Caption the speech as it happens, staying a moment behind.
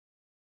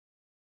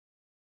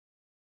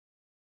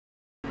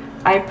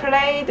I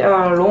played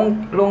a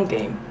long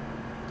game.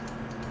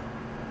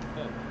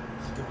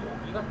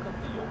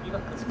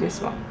 This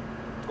one.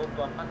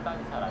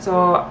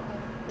 So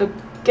the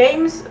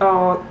game's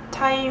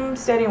time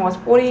setting was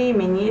 40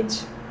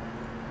 minutes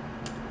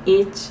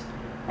each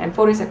and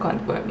 40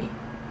 seconds for me.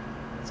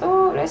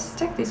 So let's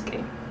check this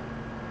game.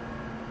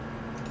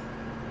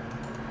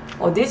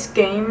 Oh, this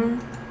game,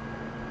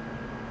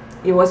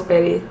 it was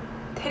very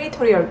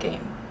territorial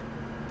game.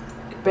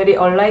 Very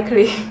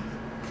unlikely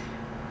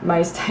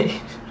my style.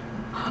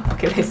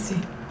 Okay, let's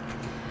see.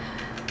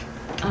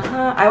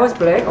 I was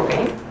black.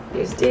 Okay,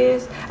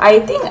 this. I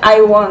think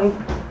I won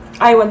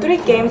 3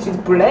 games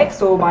with black.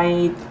 So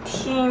my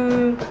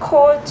team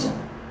coach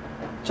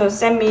just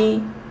sent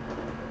me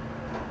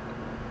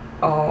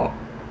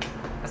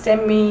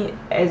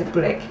as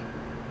black.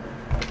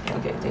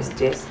 Okay, this.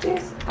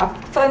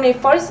 Finally,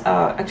 first.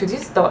 Actually,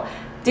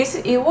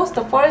 it was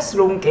the first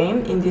long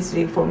game in this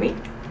league for me.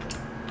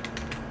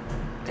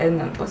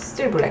 And but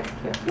still black.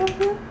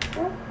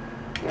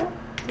 Here.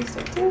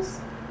 This.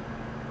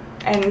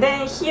 And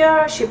then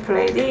here she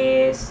played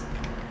this.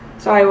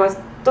 So I was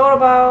thought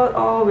about,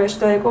 oh, where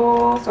should I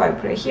go? So I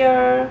play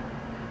here.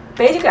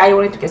 Basically, I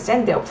wanted to get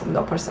sent there from the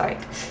upper side.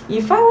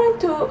 If I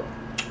want to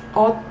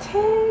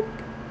attack,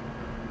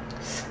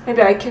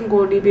 maybe I can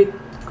go a little bit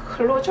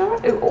closer.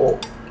 It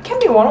can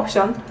be one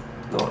option.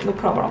 No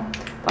problem.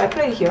 But I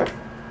played here.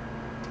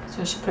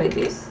 So she played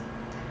this.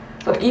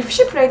 So if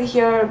she played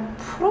here,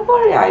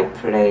 probably I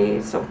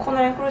play some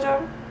corner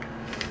enclosure.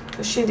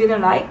 So she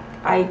didn't like.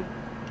 I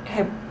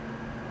have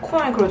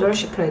corner enclosure.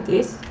 She played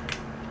this.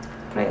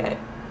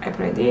 I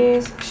played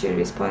this. She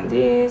responded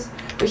this.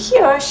 But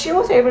here she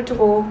was able to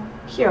go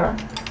here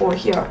or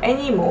here,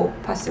 any move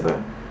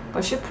possible.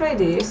 But she played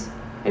this.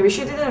 Maybe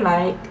she didn't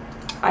like.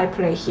 I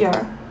play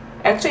here.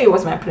 Actually, it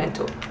was my plan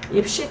too.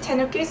 If she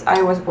tenukis,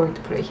 I was going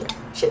to play here.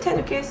 She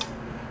tenukis.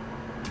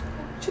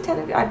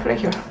 I play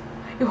here.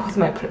 It was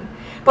my plan.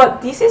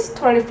 But this is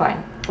totally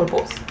fine for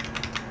both.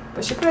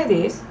 But she played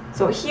this.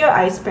 So here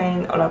I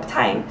spend a lot of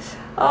time.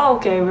 Oh,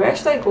 okay, where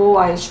should I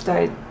go? Should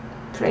I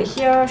play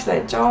here? Should I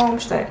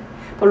jump?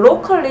 But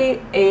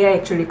locally, AI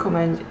actually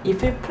recommends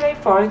if you play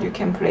first, you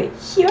can play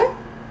here.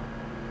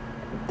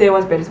 That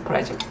was very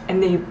surprising.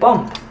 And then you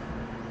bump.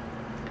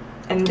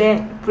 And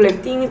then black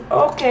thing is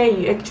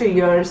okay.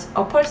 Your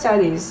upper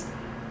side is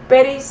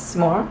very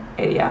small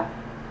area.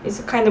 It's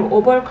a kind of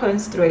over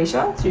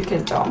consideration, so you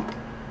can jump.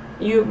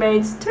 You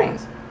made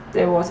strength.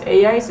 That was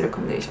AI's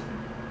recommendation.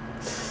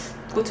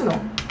 Good to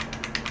know.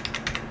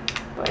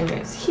 But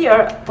anyways,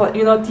 here, but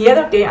the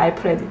other game I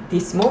played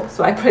this move,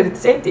 so I played the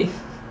same thing.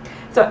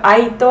 So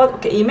I thought,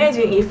 okay,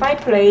 imagine if I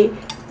play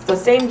the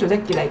same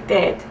조작기 like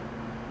that,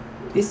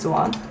 this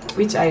one,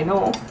 which I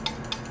know,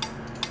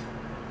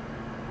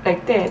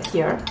 like that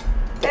here,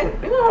 then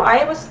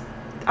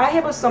I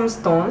have some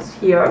stones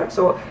here.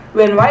 So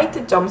when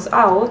white jumps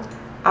out,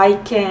 I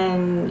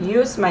can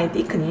use my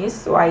thickness.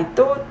 So I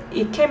thought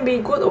it can be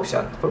a good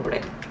option for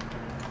black.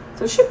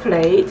 So she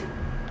played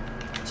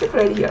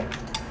here.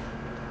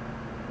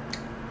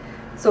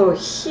 So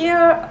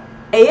here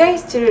AI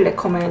still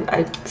recommend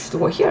I should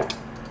go here.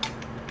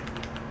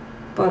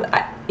 But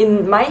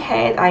in my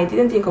head, I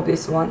didn't think of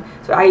this one.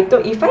 So I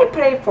thought if I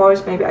play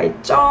first, maybe I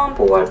jump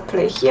or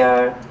play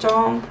here,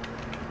 jump.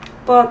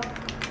 But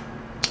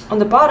on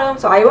the bottom,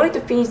 so I wanted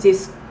to finish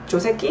this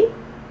joseki.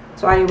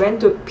 So I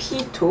went to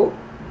P2.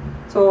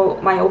 So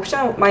my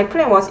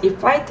plan was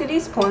if white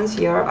respawns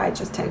here, I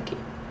just tenki.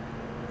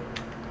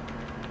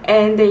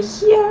 And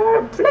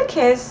here, black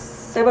has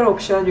several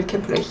options. You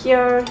can play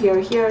here.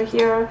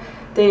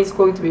 Then it's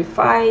going to be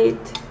fight.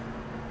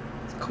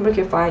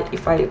 Complicated fight.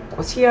 If I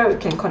go here, you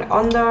can connect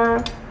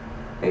under.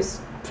 It's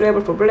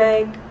playable for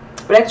black.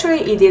 But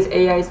actually, it is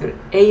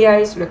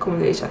AI's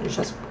recommendation. You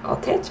just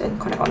attach and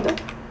connect under.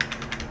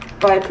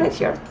 But I played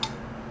here.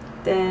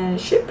 Then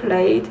she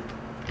played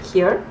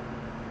here.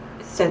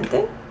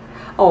 Center.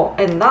 Oh,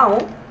 and now,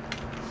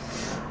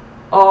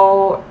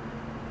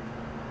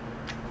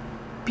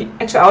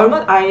 actually,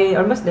 I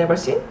almost never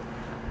seen.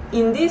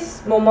 In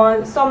this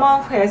moment,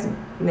 someone who has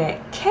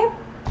cap,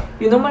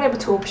 you normally have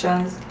 2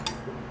 options.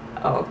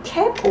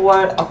 Cap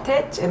or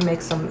attach and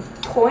make some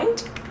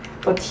point.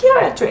 But here,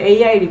 actually,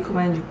 AI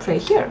recommends you play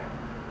here.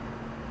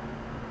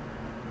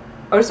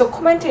 Also,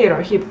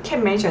 commentator, he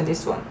can mention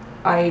this one.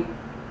 I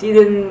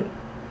didn't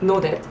know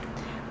that.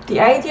 The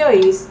idea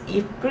is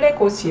if black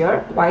goes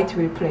here, white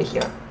will play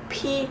here.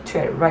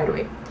 P12 right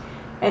away.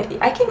 And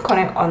I can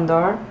connect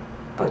under,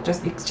 but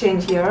just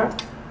exchange here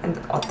and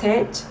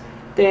attach.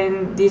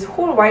 Then this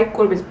whole white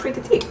group is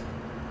pretty thick.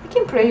 I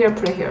can play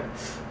here.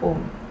 Oh.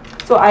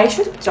 So I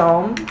should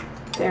jump,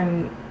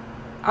 then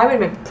I will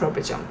make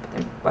proper jump.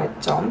 Then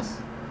white jumps.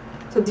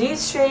 So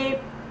this shape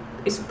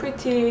is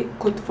pretty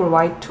good for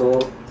white too.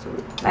 So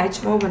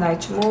nice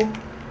move.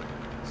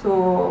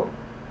 So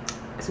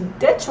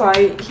that's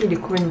why he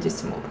recommended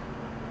this move.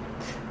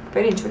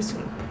 Very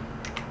interesting move.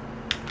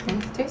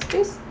 And takes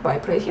this, but I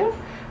play here.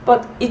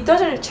 But it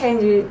doesn't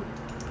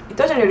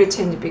really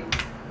change big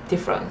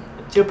difference.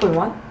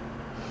 0.1.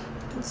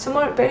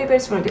 Small, very, very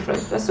small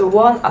difference. That's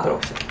one other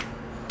option.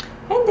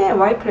 And then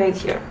white played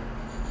here.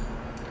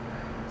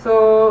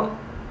 So,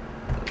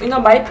 you know,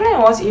 my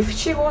plan was if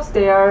she goes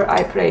there,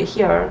 I play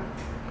here,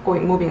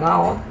 moving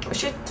out.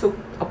 She took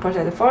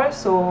opposite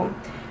first, so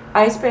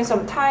I spent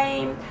some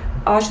time.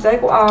 Should I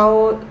go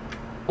out?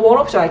 One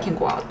option, I can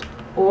go out,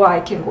 or I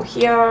can go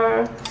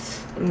here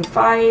and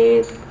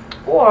fight,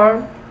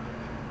 or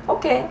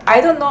okay,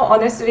 I don't know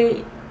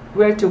honestly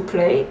where to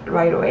play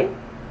right away,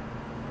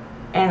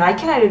 and I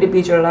cannot really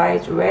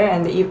visualize where.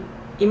 And if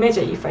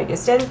imagine if I get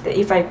sent,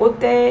 if I go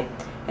there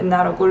and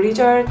not a good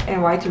result,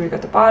 and white will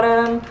get the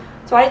bottom.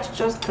 So I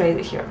just played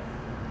here,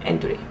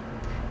 N3.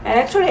 And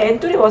actually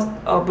N3 was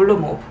a blue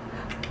move.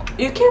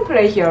 You can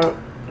play here,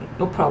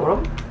 no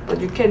problem,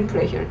 but you can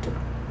play here too.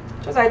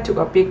 Just I took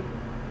a big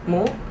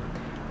move.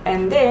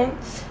 And then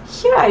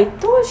here I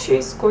thought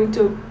she's going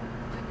to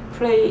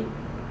play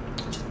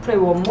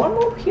one more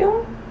move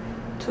here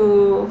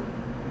to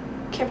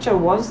capture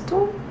one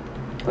stone.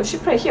 But she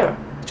played here.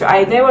 So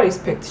I never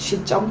expect she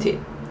jumped it.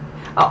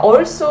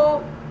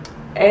 Also,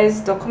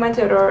 as the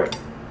commentator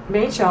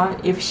mentioned,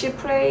 if she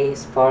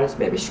plays first,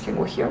 maybe she can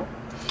go here.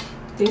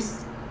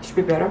 This should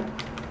be better.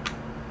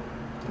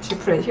 She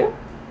played here,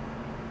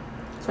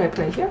 so I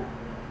play here,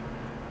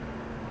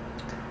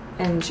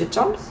 and she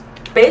jumps.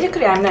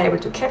 Basically, I'm not able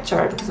to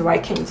capture because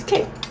white can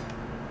escape.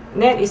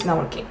 Net is not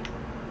working,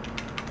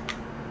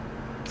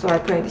 so I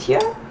played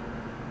here.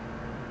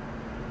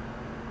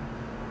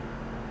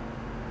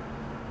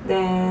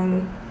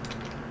 Then,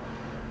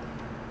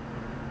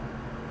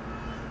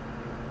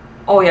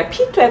 oh yeah,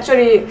 P2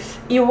 actually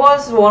it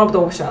was one of the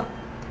options,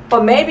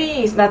 but maybe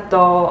it's not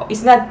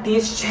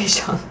this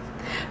situation.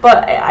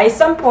 But at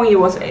some point it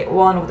was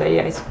one of the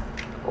AI's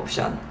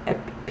option at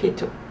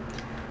P2.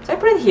 So I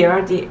put it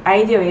here. The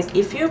idea is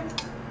if you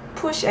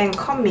push and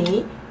cut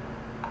me,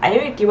 I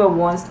will give a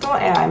one stone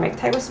and I make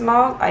tiger's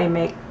mouth, I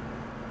make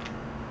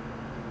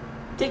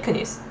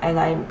thickness, and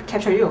I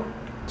capture you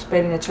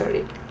very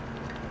naturally.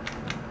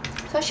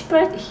 So she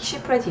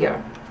played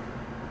here,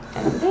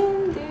 and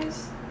then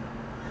this.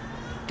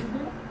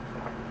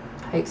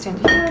 I extend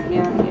here,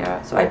 here,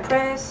 here. So I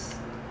press.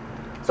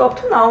 So up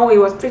to now it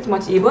was pretty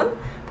much even,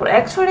 but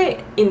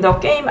actually in the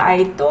game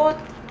I thought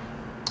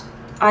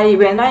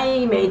when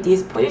I made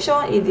this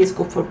position it is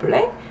good for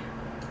black.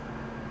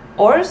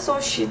 Also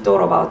she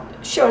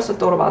also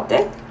thought about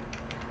that.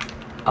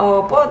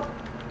 But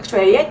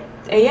actually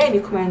AI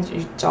recommends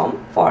you jump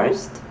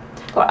first.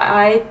 But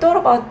I thought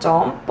about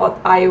jump, but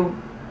I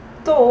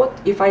thought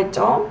if I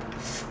jump,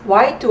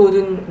 white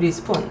wouldn't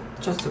respond,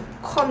 just to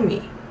cut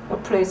me or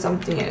play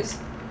something else.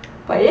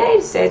 But AI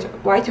said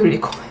white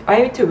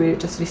will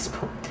just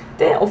respond.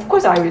 Then of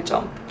course I will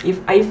jump.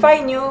 If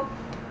I knew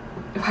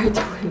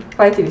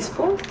white will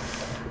respond,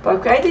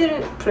 but I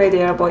didn't play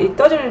there. But it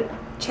doesn't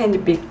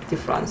change big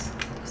difference.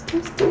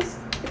 This,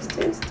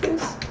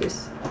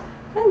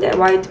 and then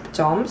white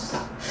jumps.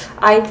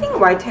 I think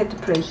white had to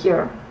play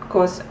here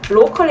because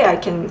locally I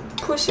can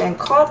push and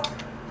cut.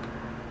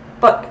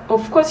 But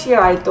of course here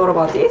I thought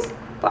about this,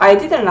 but I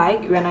didn't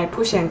like when I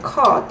push and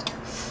cut.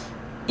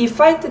 If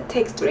white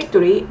takes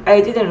 3-3,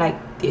 I didn't like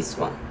this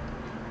one.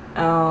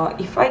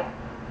 If I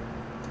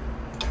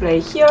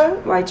play here,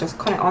 white just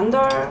connect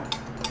under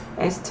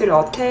and still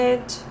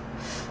attach.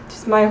 This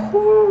is my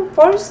whole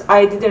first.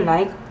 I didn't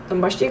like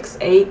number 6,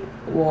 8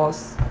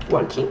 was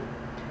working,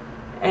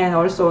 and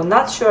also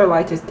not sure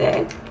white is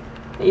dead.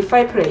 If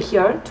I play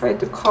here, try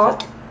to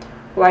cut,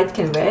 white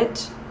can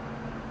wedge.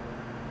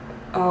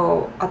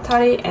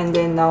 Atari, and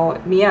then now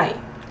Miai.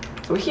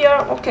 So here,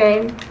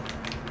 okay,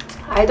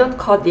 I don't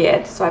cut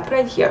yet, so I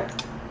played here.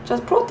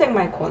 Just protect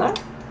my corner.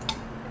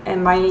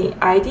 And my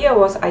idea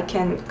was I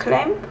can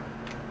clamp,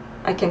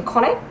 I can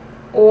connect,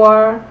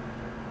 or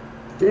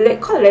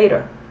cut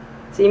later.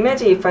 So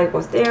imagine if I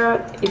go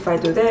there, if I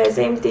do that,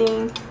 same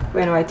thing.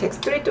 When I take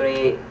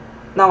 3-3,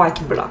 now I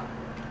can block.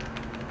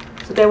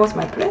 So that was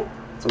my plan.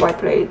 So I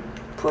played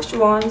push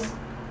once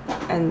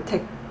and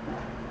take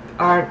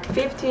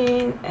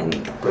R15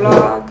 and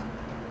block,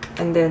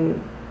 and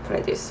then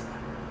play this.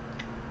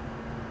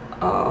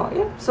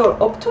 Yeah. So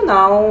up to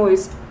now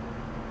is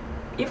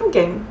even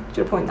game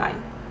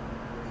 0.9.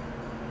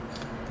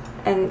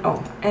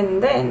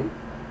 And then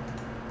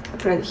I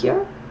played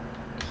here,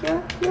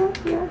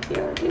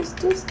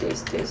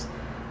 this.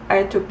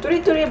 I took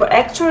 3-3, but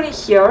actually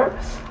here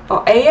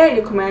AI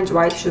recommends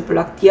white should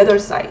block the other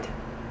side.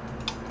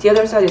 The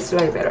other side is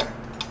slightly better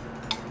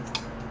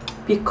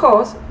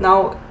because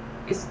now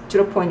it's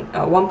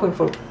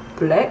 1.4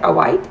 black,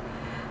 white,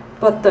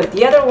 but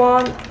the other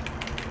one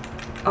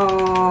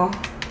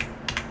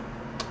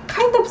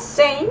kind of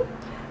same,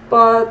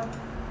 but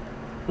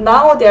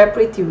now they are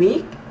pretty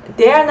weak.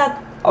 They are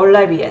not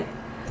alive yet,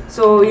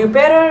 so you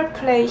better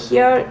play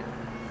here.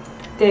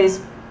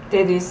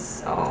 That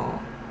is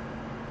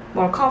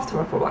more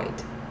comfortable for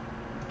white.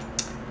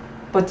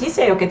 But this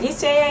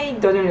AI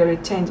doesn't really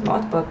change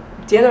much, but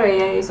the other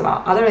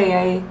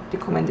AI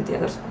recommended the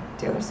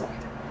other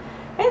side.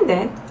 And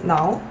then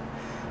now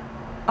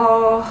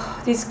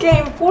this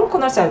game 4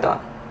 corners are done.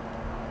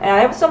 and I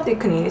have some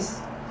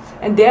thickness,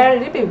 and they are a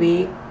little bit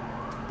weak,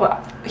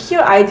 but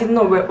here I didn't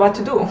know what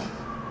to do.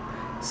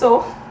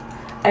 So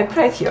I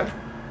played here.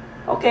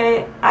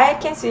 Okay, I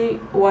can see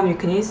one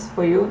weakness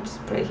for you.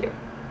 Just play here.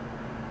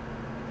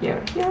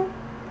 Here,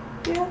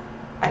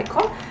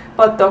 icon.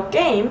 But the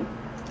game,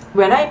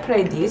 when I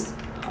play this,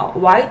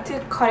 white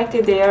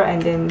connected there,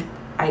 and then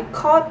I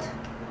cut,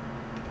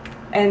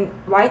 and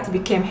white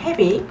became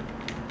heavy.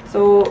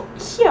 So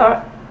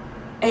here,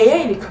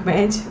 AI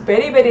recommends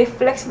very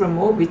flexible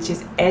move, which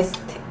is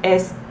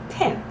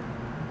S10.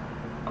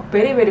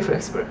 Very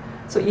flexible.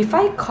 So if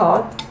I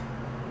cut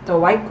the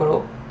white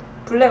group,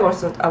 black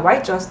also,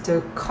 white just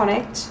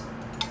connect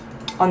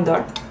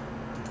under,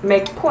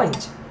 make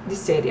point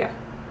this area.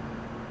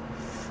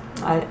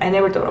 I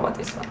never thought about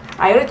this one.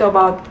 I already thought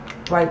about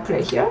white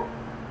play here,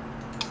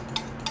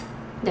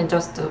 then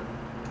just to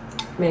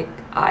make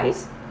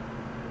eyes.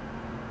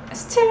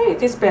 Still,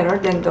 it is better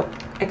than the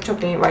actual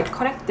game. White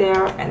connect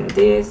there, and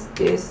this.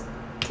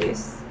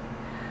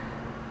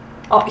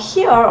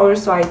 Here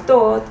also I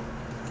thought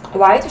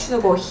white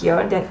should go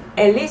here. Then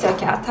at least I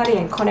can Atari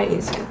and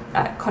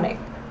connect,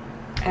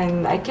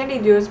 and I can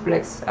reduce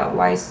black's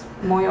white's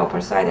more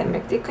upper side and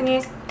make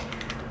thickness.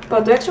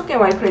 But the actual game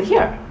white played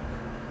here.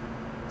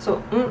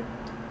 So,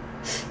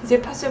 is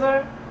it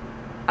possible?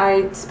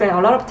 I spent a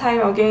lot of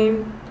time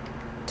again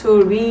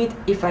to read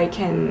if I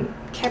can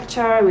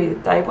capture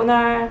with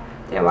diagonal.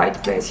 Then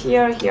white plays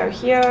here.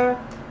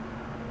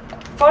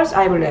 First,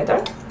 I have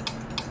leather.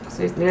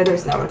 So leather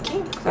is not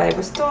working. So I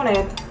have stone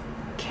at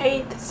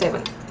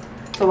K7.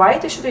 So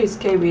white should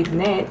escape with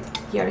net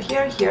here.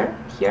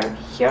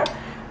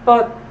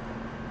 But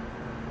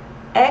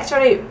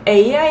actually,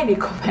 AI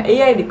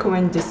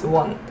recommends this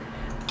one.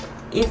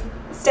 It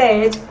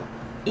said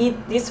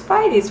this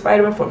fight is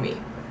fightable for me.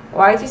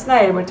 White is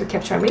not able to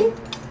capture me,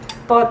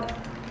 but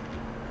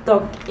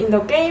in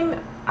the game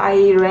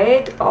I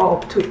read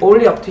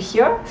only up to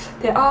here.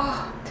 Then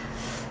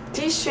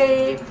this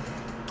shape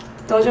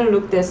doesn't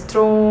look that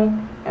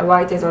strong, and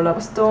white has a lot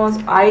of stones.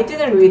 I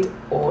didn't read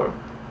all,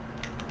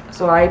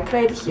 so I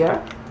played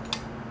here,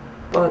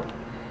 but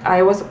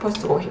I was supposed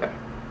to go here.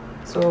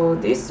 So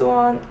this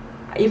one,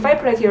 if I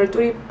play here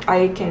 3,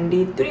 I can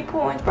lead 3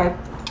 points, but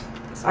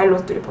I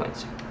lost 3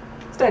 points.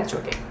 It's the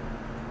actual game.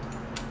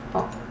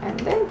 And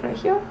then play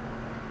here,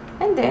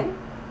 and then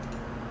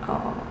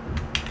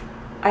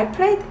I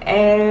played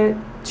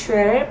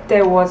L12.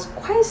 That was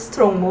quite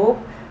strong move,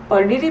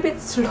 but a little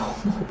bit slow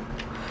move.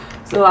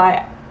 So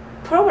I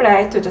probably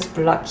like to just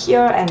block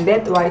here and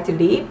let white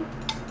leave.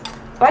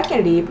 If I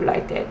can leave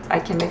like that, I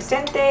can make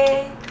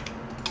sente.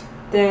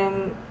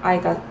 Then I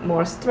got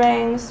more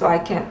strength, so I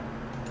can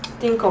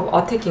think of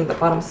attacking the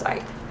bottom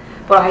side.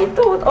 But I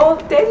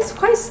thought, that is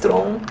quite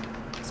strong,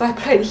 so I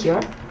played here.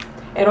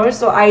 And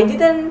also I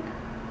didn't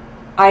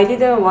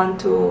want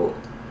to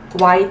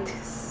white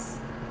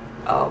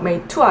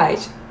made 2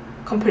 eyes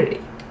completely.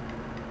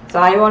 So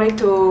I wanted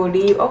to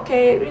leave.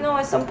 Okay,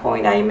 at some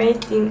point I may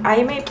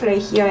play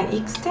here and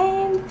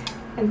extend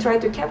and try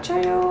to capture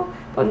you,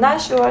 but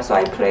not sure. So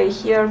I play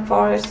here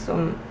first,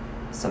 some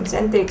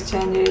center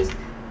exchanges.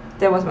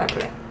 That was my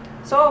plan.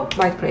 So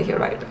I play here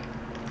right away.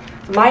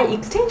 My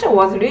extension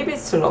was a little bit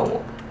slow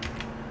move.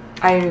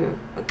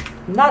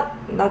 Not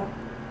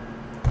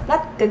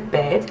that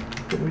bad.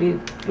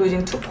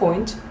 Losing 2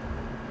 points.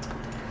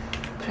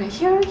 Play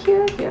here.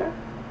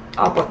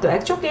 But the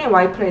actual game,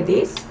 I played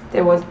this.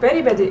 There was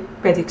very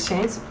bad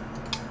exchange.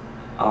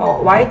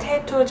 White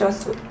had to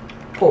just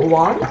go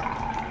 1,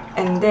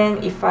 and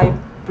then if I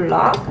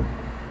block,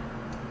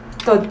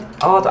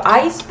 the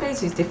eye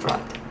space is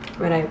different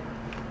when I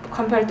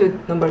compare to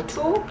number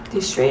 2,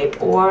 this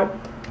shape, or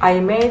I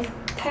made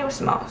Tails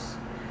mouse.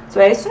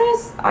 So as soon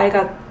as I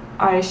got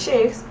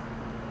R6,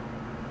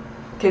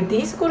 okay,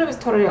 this group is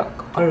totally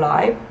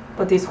alive,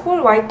 but this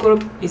whole white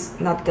group is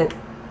not that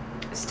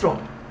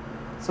strong.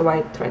 So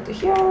I try to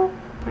here,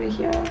 put it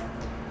here,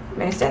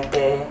 make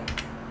sente,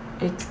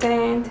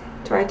 extend,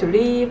 try to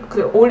leave,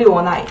 because only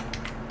 1 eye.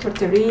 Try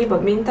to leave,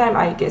 but meantime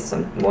I get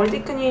some more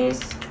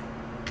thickness,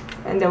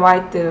 and the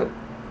white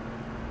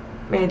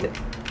made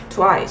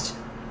 2 eyes.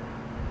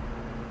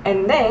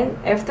 And then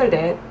after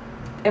that,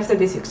 after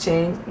this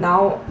exchange,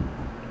 now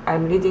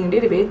I'm leading a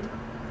little bit,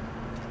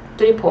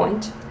 3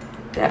 points.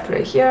 Then I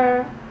play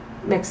here,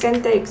 make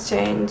sente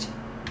exchange,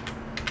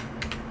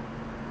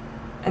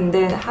 and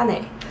then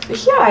hane. So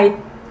here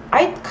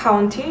I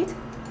counted,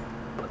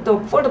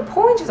 for the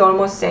points is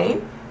almost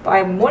same, but I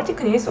have more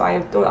thickness, so I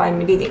thought I'm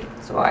leading.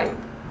 So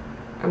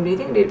I'm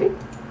leading a little bit.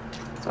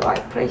 So I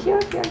play here,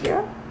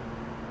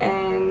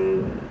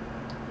 and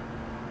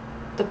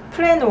the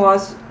plan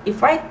was,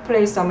 if I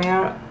play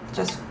somewhere,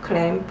 just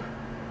clamp,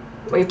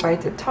 or if I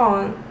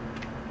turn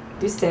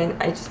this, then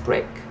I just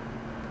break.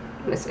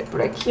 Let's say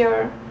break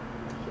here,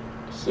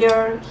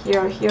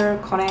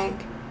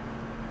 connect.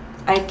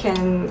 I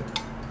can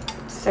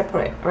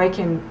separate, or I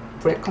can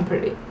break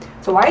completely.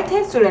 So white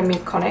has to let me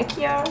connect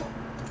here.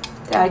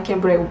 Then I can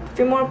break a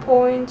few more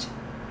points.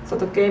 So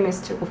the game is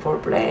still for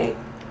black.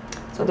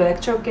 So the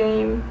actual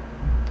game,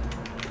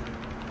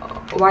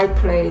 white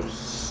played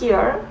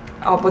here.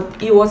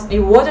 But it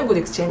wasn't good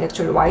exchange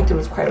actually. White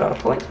lost quite a lot of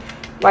points.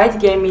 White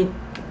gave me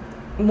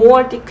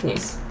more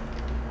thickness,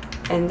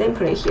 and then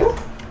play here,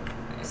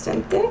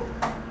 center,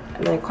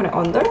 and then connect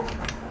under.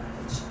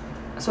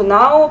 So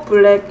now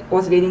black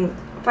was leading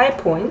 5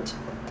 points,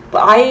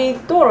 but I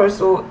thought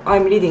also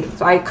I'm leading,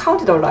 so I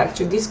counted a lot.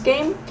 Actually, this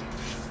game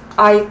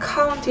I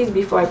counted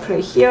before I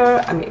play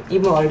here. I mean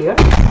even earlier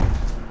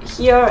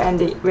here, and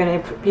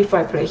before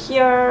I play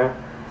here.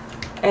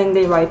 And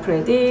then I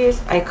play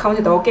this, I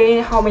counted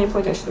again how many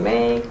points I should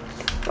make.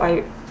 So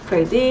I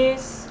play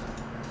this.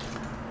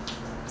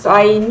 So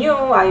I knew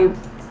I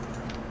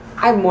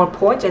have more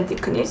points and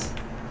thickness.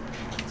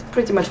 It's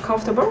pretty much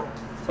comfortable.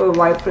 So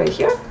I play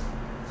here.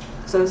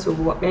 So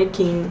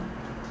making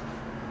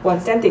 1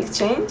 cent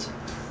exchange.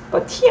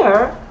 But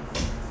here,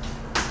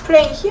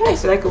 playing here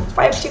is like a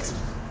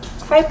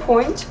 5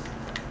 points.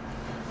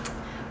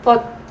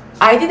 But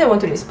I didn't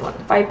want to respond.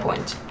 5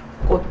 points.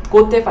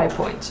 Go there 5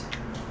 points.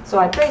 So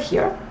I play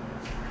here,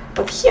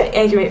 but here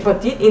anyway.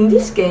 But in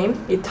this game,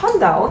 it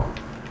turned out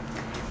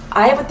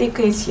I have a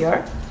thickness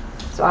here,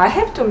 so I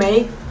have to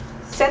make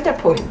center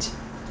point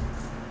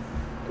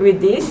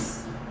with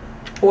this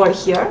or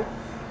here,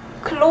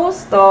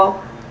 close the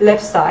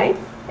left side.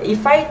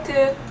 If I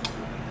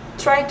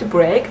try to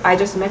break, I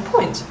just make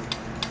point.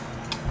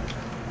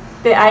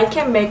 Then I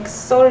can make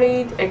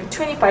solid like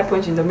 25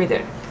 points in the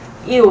middle.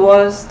 It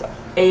was the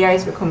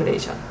AI's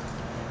recommendation.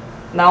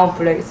 Now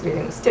black is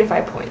getting still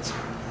 5 points.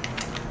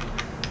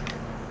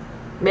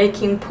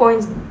 Making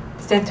points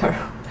center,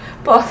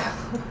 but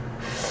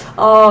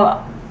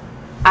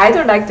I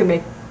don't like to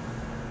make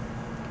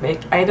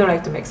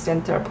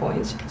center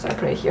points, so I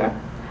play here.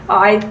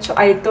 I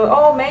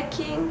thought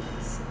making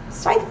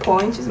side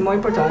points is more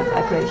important.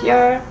 I play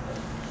here,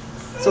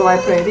 so I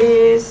play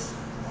this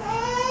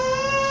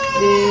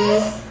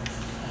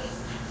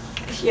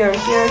here,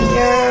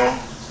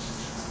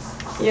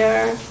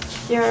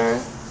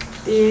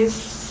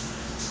 this.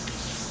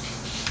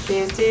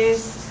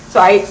 So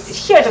I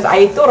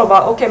thought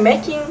about okay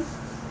making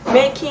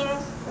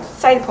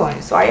side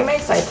point. So I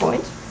made side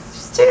point.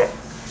 Still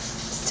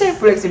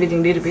black's leading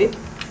a little bit.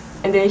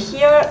 And then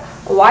here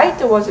white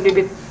was a little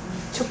bit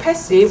too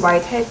passive.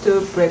 White had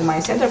to break my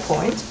center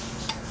point.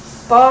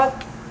 But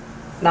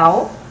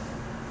now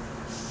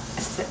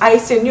I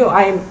still knew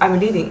I'm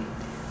leading.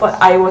 But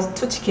I was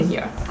too chicken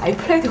here. I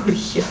played over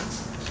here.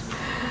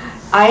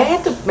 I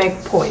had to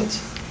make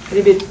point a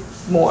little bit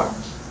more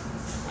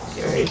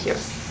here.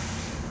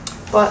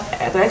 But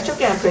at the actual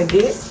game I played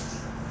this.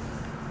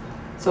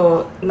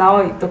 So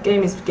now the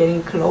game is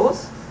getting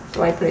close.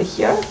 So I play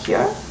here,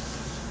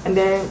 and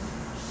then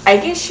I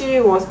guess she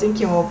was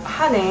thinking of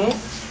hane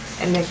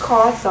and then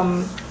cause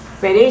some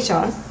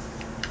variation.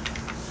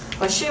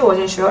 But she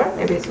wasn't sure.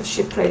 Maybe so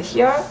she played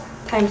here,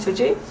 time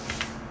suji,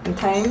 and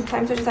time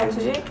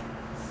suji.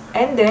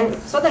 And then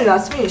suddenly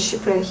last minute she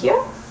played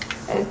here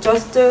and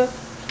just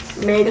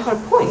made her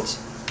point.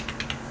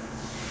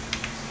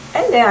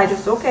 And then I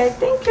just, okay,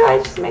 thank you, I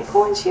just make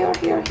points here.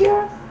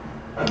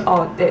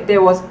 Oh, there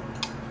was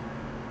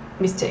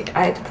mistake.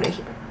 I had to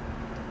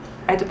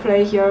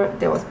play here.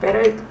 There was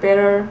better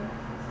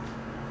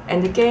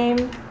end the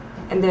game.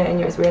 And then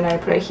anyways, when I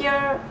play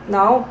here,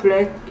 now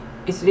black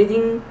is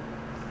leading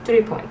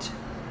 3 points.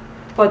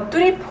 But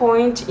 3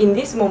 points in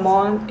this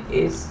moment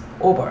is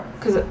over,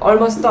 because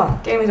almost done.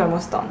 Game is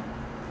almost done.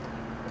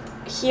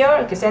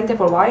 Here, okay, center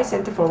for white.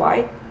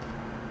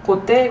 Go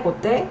there,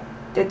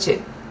 that's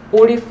it.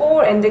 Only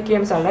 4 ended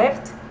games are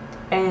left,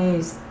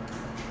 and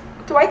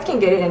the white can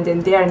get it, and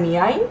then they are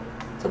miai.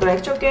 So the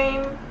actual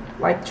game,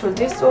 white chose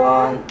this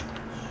one,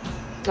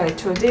 so I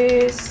chose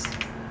this,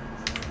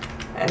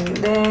 and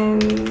then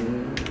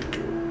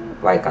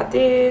white got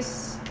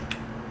this.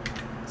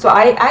 So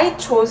I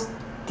chose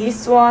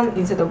this one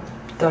instead of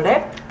the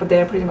left, but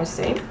they're pretty much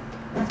same.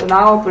 So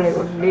now black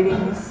was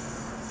leading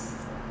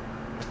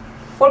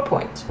 4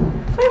 points.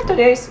 So after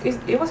this,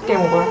 it was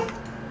game over.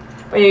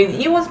 But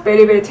it was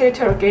very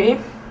territorial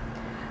game.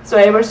 So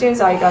ever since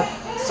I got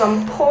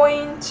some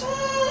point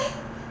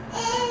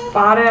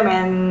bottom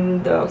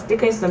and the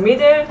thickness in the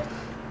middle,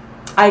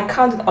 I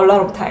counted a lot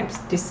of times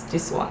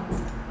this one.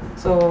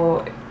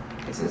 So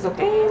this is a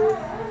game.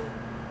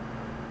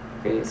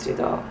 You see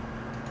the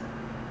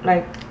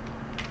like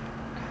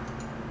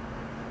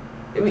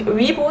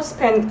we both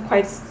spent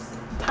quite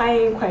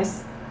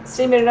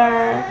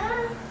similar.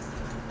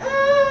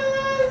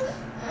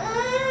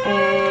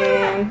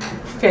 And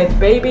okay, the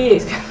baby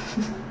is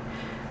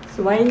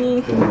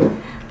whining.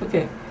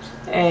 Okay,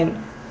 and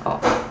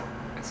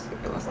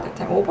it was that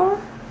time over.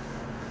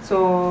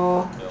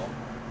 So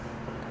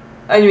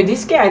anyway,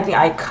 this game I think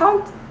I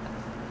count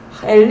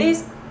at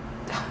least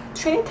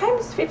 20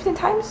 times, 15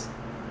 times.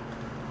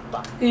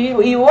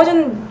 It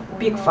wasn't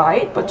big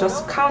fight, but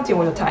just counting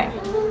all the time.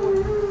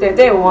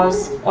 There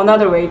was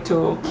another way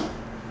to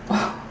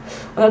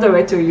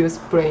use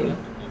brain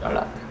a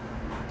lot.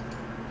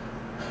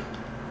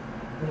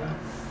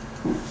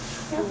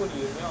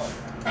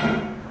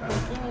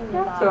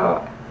 Yeah,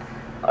 so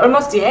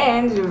almost the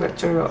end,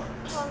 actually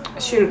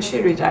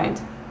she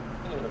resigned.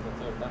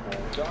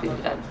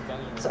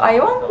 So I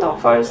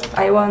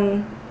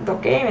won the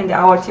game and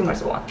our team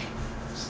also won.